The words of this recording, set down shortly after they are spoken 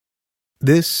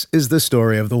This is the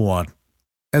story of the one.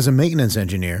 As a maintenance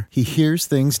engineer, he hears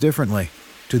things differently.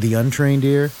 To the untrained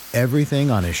ear,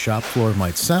 everything on his shop floor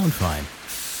might sound fine,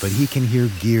 but he can hear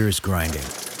gears grinding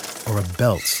or a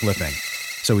belt slipping.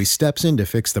 So he steps in to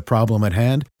fix the problem at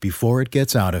hand before it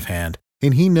gets out of hand.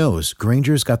 And he knows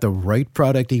Grainger's got the right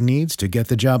product he needs to get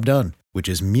the job done, which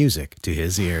is music to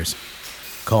his ears.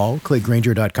 Call, click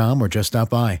Grainger.com, or just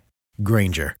stop by.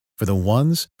 Grainger, for the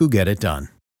ones who get it done.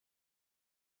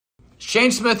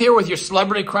 Shane Smith here with your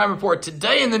Celebrity Crime Report.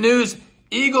 Today in the news,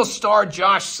 Eagles star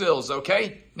Josh Sills,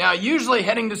 okay? Now, usually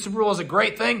heading to Super Bowl is a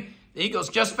great thing. The Eagles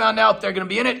just found out they're going to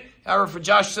be in it. However, for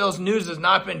Josh Sills, news has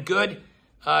not been good.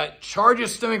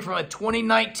 Charges stemming from a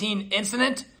 2019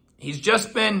 incident. He's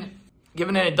just been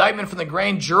given an indictment from the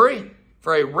grand jury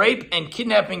for a rape and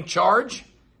kidnapping charge.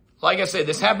 Like I said,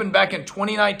 this happened back in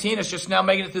 2019. It's just now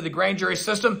making it through the grand jury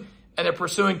system, and they're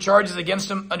pursuing charges against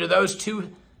him under those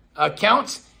two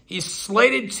counts. He's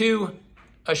slated to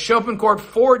show up in court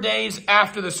 4 days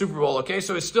after the Super Bowl, okay?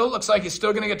 So it still looks like he's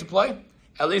still going to get to play,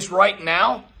 at least right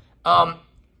now. I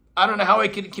don't know how he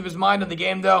could keep his mind on the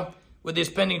game, though, with these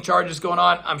pending charges going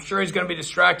on. I'm sure he's going to be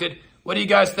distracted. What do you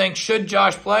guys think? Should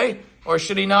Josh play or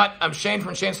should he not? I'm Shane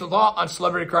from Shane's Law on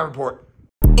Celebrity Crime Report.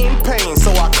 In pain,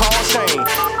 so I call Shane.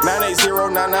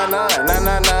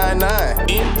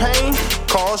 980-999-9999. In pain,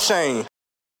 call Shane.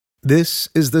 This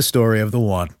is the story of the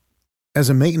one. As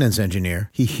a maintenance engineer,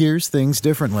 he hears things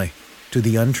differently. To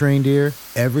the untrained ear,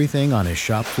 everything on his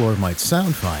shop floor might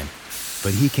sound fine,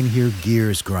 but he can hear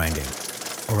gears grinding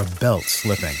or a belt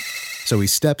slipping. So he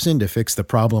steps in to fix the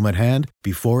problem at hand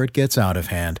before it gets out of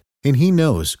hand. And he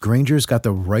knows Grainger's got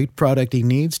the right product he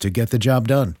needs to get the job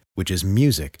done, which is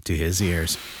music to his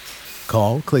ears.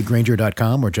 Call, click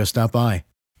Grainger.com, or just stop by.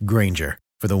 Grainger,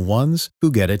 for the ones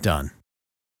who get it done.